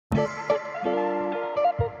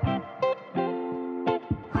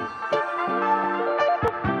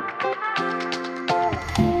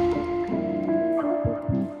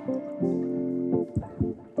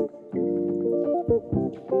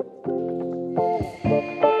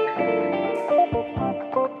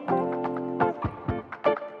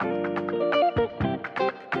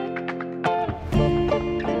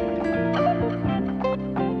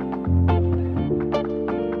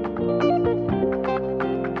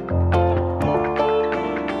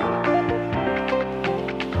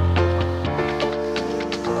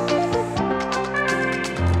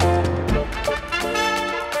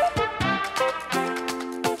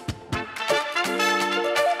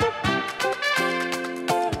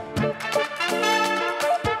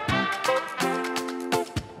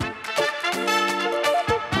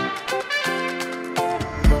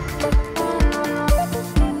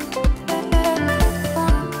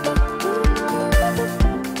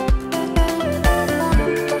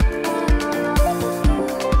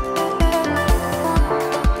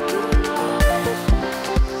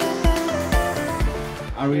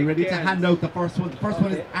Are we ready to hand out the first one? The first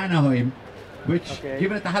one is Anaheim, which,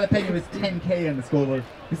 given it the jalapeno, is 10k on the scoreboard.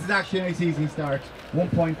 This is actually a nice easy start,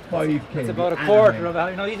 1.5k. It's about a quarter of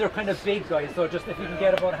that. You know, these are kind of big guys, so just if you can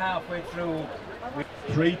get about halfway through.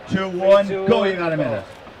 3, 2, 1, go, you got a minute.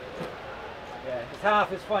 Yeah, this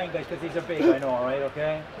half is fine, guys, because these are big, I know, right?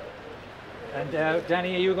 Okay. And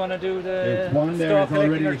Danny, are you going to do the one there is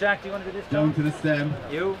already, or Jack, do you want to do this down to the stem.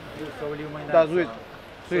 You? So will you mind that? That's it.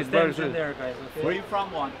 So stems in there, guys, okay? Where are you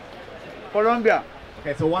from, one? Colombia.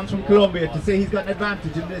 Okay, so one's from Colombia. To say he's got an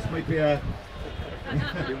advantage in this might be a... Do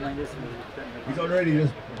you mind this? He's already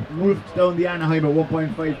just roofed down the Anaheim at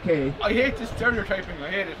 1.5k. I hate this stereotyping, I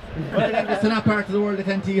hate it. But then it's in that part of the world they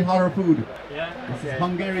tend to eat hotter food. Yeah. This is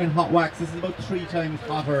Hungarian hot wax. This is about 3 times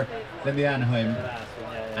hotter than the Anaheim.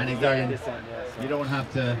 And again, you don't have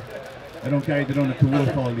to... I don't carry the donut to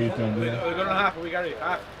wolf all these times. We're going to half, we carry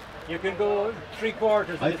half. You can go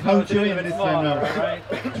 3/4. I'll count you in this time now. Right?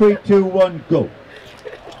 3, 2, 1, go.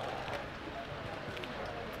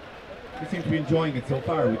 You seem to be enjoying it so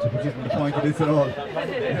far, which isn't the point of this at all.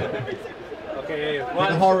 Okay, it's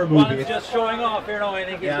like a horror movie. One's just showing off here now, I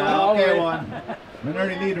think. Yeah, okay, one. I'm an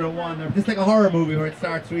early leader of one. It's like a horror movie where it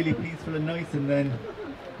starts really peaceful and nice and then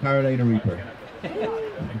Carolina Reaper.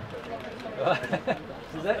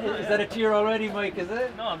 Is that a tear already, Mike, is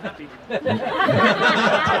it? No, I'm happy.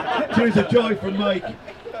 Tears of joy from Mike.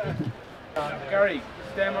 Gary,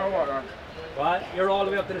 stem or water? What? You're all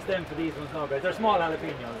the way up to the stem for these ones now, guys. They're small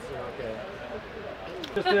jalapenos, so okay.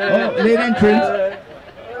 Just, late entrance.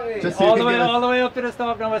 Just so all the way up to the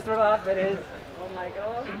stop now, Mr. Lad, it is. Oh my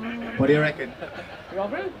god. What do you reckon? You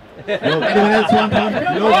want through? No, anyone else want one?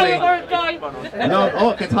 Lovely. No, oh,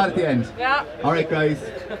 it gets hot at the end. Yeah. Alright guys.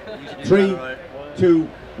 3, 2,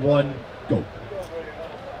 1, go.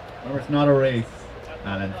 Remember, it's not a race,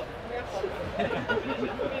 Alan.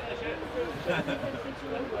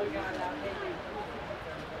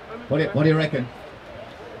 What do you reckon?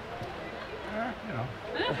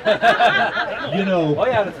 You know. Oh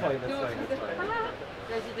yeah, that's fine, that's fine.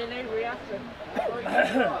 There's a delayed reaction.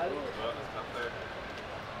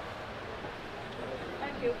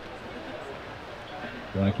 Thank you.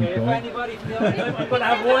 Okay, if anybody, I'm going to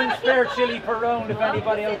have one spare chili per round if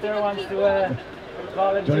anybody out there wants to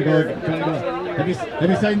volunteer. Let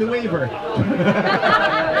me sign the waiver.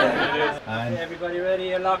 And everybody ready?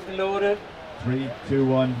 You're locked and loaded. 3, 2,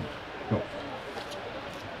 1, go.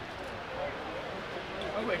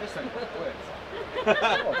 Oh wait, this time.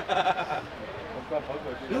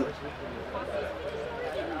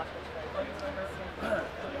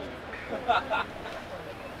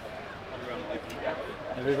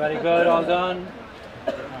 Everybody good? All done?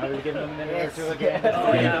 I will give them a minute or two again.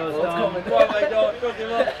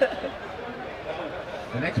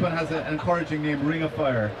 The next one has an encouraging name, Ring of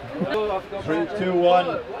Fire. 3, 2,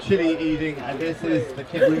 1, chili eating, and this is the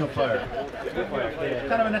kid Ring of Fire.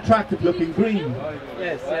 Kind of an attractive looking green.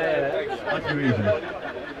 Yes, yeah. What do you reason?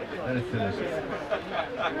 That is delicious.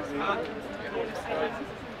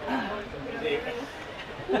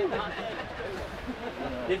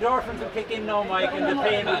 The endorphins will kick in now, Mike, and the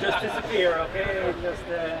pain will just disappear, okay? Just,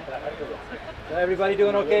 so everybody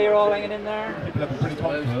doing okay? You're all hanging in there? People looking pretty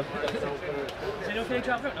comfortable. Is it okay,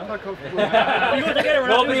 John? I'm not comfortable.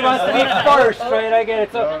 Nobody wants to be first, right? I get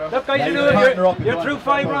it. So, look, guys, you're through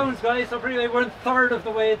 5 rounds, guys, so pretty much we're a third of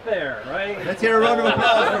the way there, right? Let's hear a round of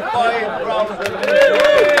applause for 5 rounds.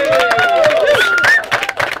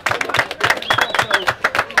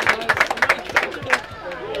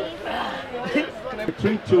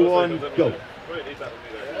 3, 2, 1, go.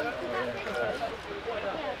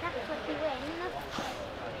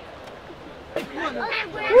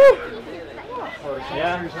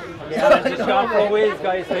 Yeah, Alan just gone for a whiz,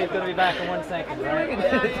 guys, so he's going to be back in 1 second, right?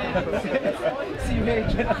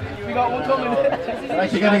 We got one coming.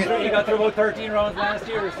 He got through about 13 rounds last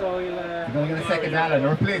year, so he'll... You're going to get a second Alan, a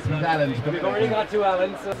replacement Alan. We've already got 2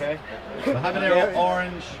 Allens. So. Okay. So habanero,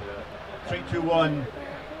 orange, 3, 2, 1,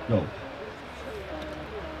 go.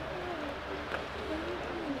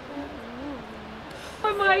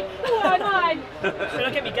 Oh my God!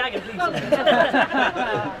 Don't get me gagging, please.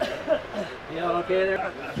 You all okay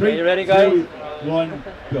there? 3, you ready, guys? 2, 1,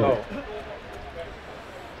 go.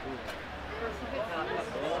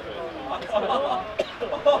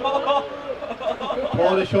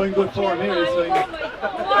 Paul is showing good form here. He's showing One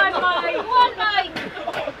Mike! Come on, Mike!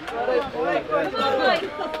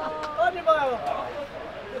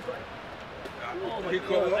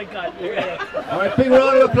 Oh my God. Alright, big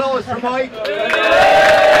round of applause for Mike.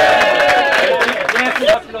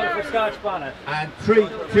 For Scotch bonnet. And 3,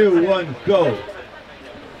 2, 1, go.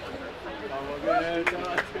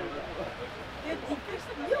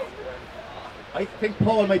 I think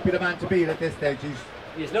Paul might be the man to beat at this stage.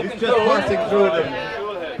 He's just passing through them.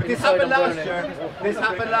 But this happened last year. This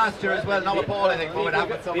happened last year as well. Not with Paul, I think, but it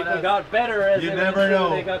happened with someone else. Got better as you never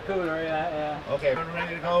know. They got cooler, yeah. Okay, we're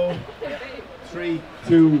ready to go. 3,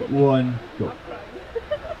 2, 1, go.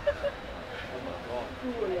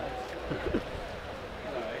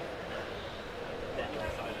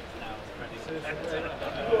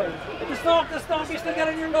 The stomp, you still got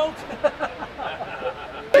in your note.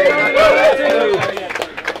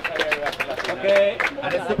 Okay.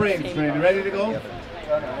 And it's the brain strain. You ready to go?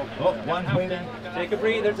 Oh, one waiting. Take a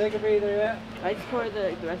breather, yeah. I just pour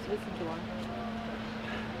the rest of it into one.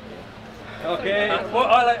 Okay.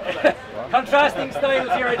 Contrasting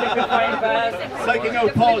styles here, I think we'll find fast. Psyching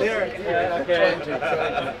out Paul here. Yeah, okay.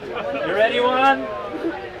 You ready, one?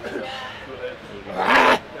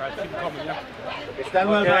 Stand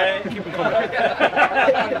well back. Keep them coming.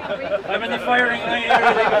 I'm in the firing line here,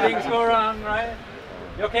 I think things go wrong, right?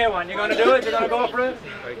 You okay, one? You gonna do it? You gonna go for it?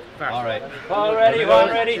 Alright. All ready, one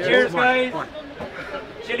ready. Cheers, guys.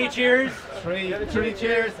 Chili cheers. 3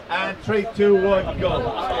 cheers, and 3, 2, 1, go.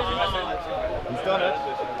 He's done it.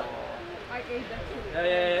 Yeah,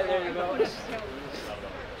 there you go.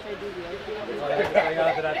 Hang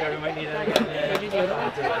on to that there, we might need it again.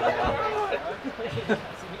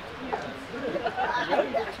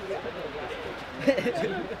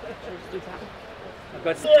 I've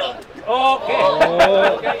got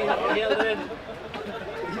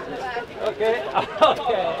okay.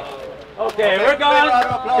 Okay, we're going.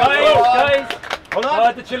 Guys. Hold on.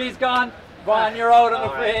 Oh, the chili's gone. Vaughn, you're out, I'm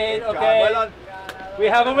afraid. Okay. Well done. We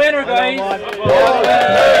have a winner, guys.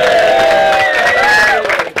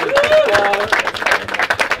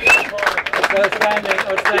 Outstanding.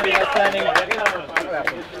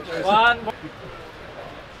 One.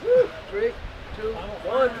 3, 2,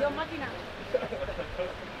 1.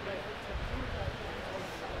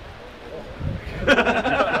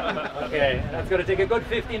 Okay, that's going to take a good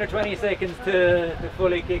 15 or 20 seconds to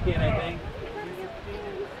fully kick in, I think.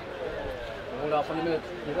 Hold off on a minute.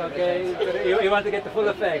 Okay, you want to get the full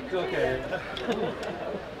effect, okay.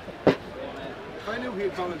 If I knew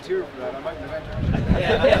he'd volunteer for that, I mightn't have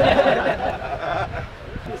entered.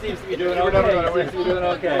 He seems to be doing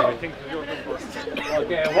okay. I think you're good first.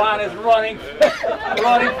 Okay, Juan is running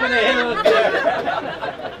for the hills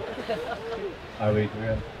there. Are we?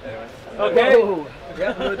 Okay.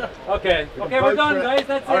 Yeah, good. Okay, we're done, guys.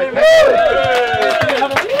 That's it. Right. We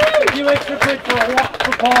have a few extra quid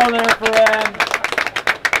for Paul there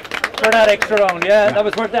for that extra round. Yeah, that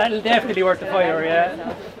was worth. That'll definitely worth the fire.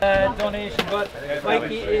 Yeah. Donation, but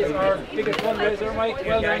Mikey is our biggest fundraiser. Mike,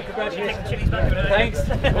 well done, congratulations. Thanks.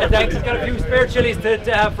 Thanks. He's got a few spare chilies to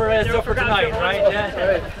have for supper tonight, right?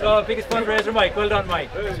 Yeah. So biggest fundraiser, Mike. Well done, Mike.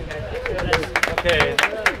 Okay.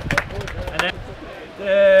 And then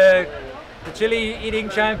the chili eating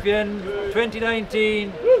champion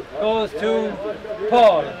 2019 goes to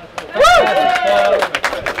Paul. Fantastic, Paul.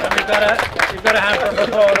 And we've got a hamper for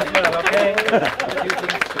Paul as well, okay?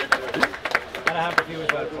 And a hamper for you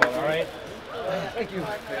as well, Paul, alright? Thank you.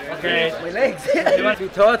 Okay. My legs. You want a few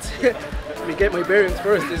thoughts? Let me get my bearings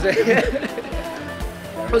first. Is it?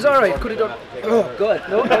 It was alright, could have done. Oh god,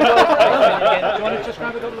 no. Do you want to just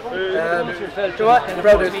grab a couple of Do you know what? I'm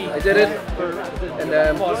proud of it. I did it. And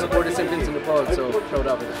supported St Vincent De Paul, so proud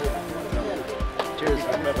of it. Cheers.